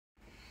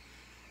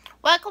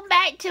Welcome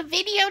back to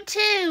video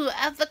 2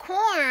 of the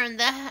corn,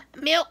 the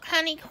milk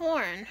honey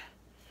corn.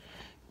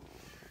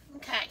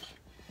 Okay,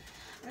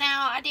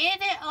 now I did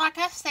it like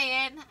I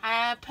said.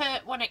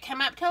 When it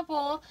came up to a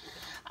boil,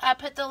 I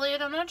put the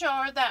lid on a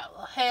jar that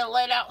had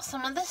let out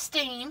some of the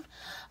steam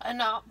and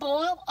not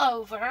boil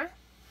over.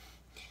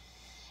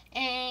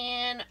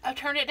 And I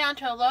turned it down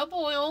to a low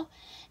boil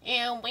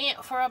and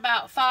went for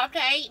about 5 to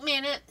 8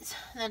 minutes.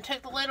 Then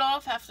took the lid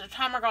off after the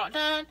timer got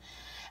done.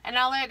 And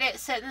I let it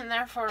sit in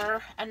there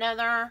for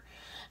another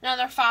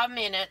 5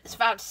 minutes,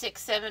 5 to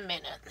 6, 7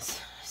 minutes.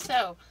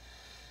 So,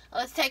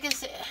 let's take a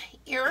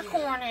ear of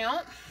corn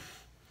out.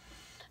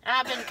 And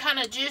I've been kind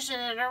of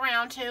juicing it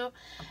around too.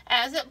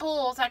 As it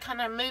boils, I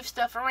kind of move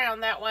stuff around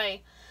that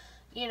way.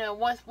 You know,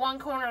 with one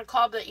corner of the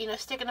cob that,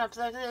 sticking up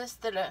like this,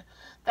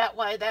 that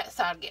way that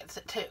side gets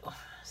it too.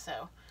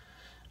 So,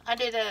 I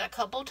did it a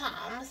couple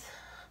times.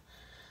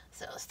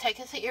 So, let's take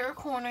this ear of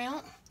corn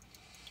out.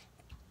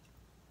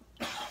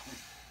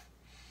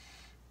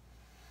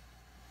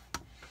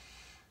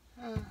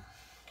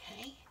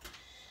 Okay,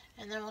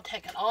 and then we'll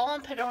take it all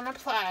and put it on a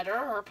platter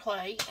or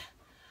plate.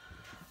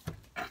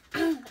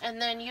 And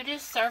then you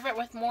just serve it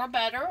with more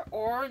butter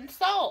or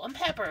salt and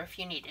pepper if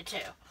you needed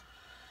to.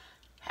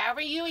 However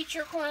you eat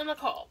your corn on the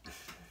cob.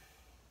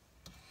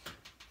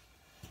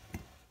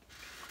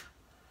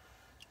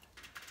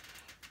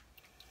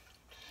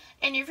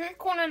 And if your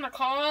corn on the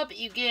cob,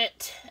 you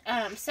get,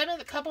 a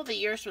couple of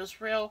the ears was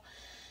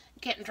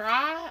getting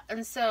dry.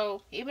 And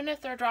so, even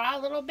if they're dry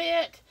a little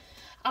bit,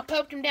 I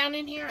poked them down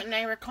in here and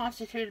they were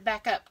constituted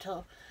back up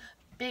to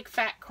big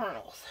fat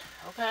kernels.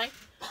 Okay?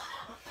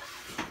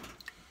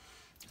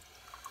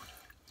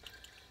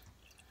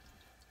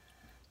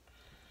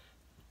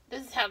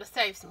 This is how to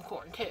save some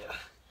corn too.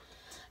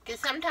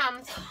 Because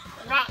sometimes,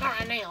 not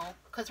right now,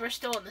 because we're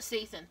still in the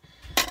season.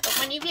 But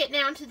when you get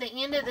down to the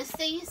end of the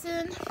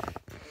season,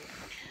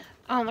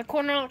 on the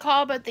corn on the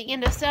cob at the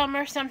end of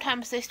summer,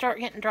 sometimes they start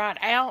getting dried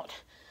out.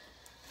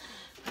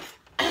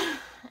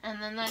 And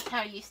then that's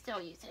how you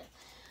still use it.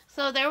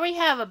 So there we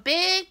have a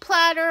big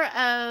platter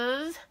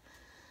of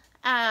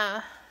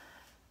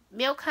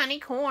milk honey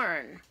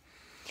corn.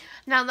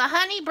 Now the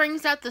honey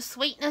brings out the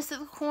sweetness of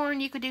the corn.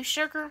 You could do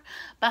sugar,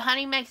 but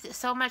honey makes it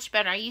so much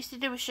better. I used to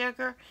do with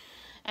sugar,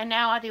 and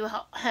now I do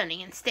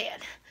honey instead.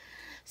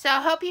 So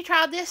I hope you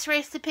tried this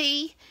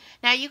recipe.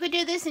 Now you could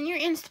do this in your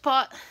Instant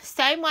Pot,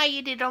 same way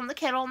you did on the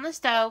kettle on the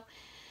stove.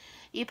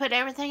 You put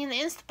everything in the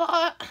Instant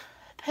Pot,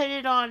 put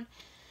it on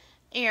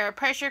your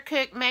pressure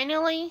cook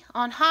manually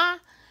on high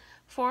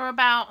for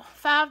about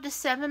 5 to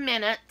 7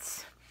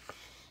 minutes,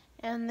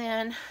 and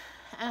then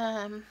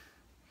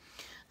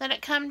let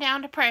it come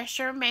down to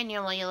pressure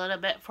manually a little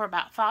bit for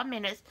about 5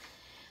 minutes.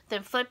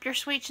 Then flip your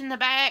switch in the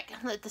back,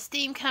 let the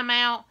steam come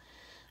out,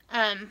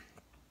 and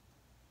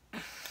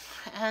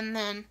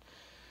then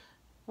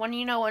when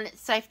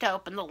it's safe to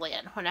open the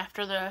lid,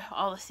 after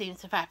all the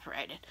steam's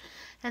evaporated,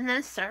 and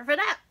then serve it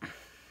up.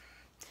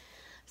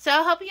 So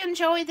I hope you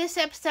enjoyed this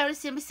episode of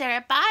Simba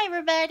Sarah. Bye,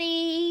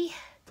 everybody.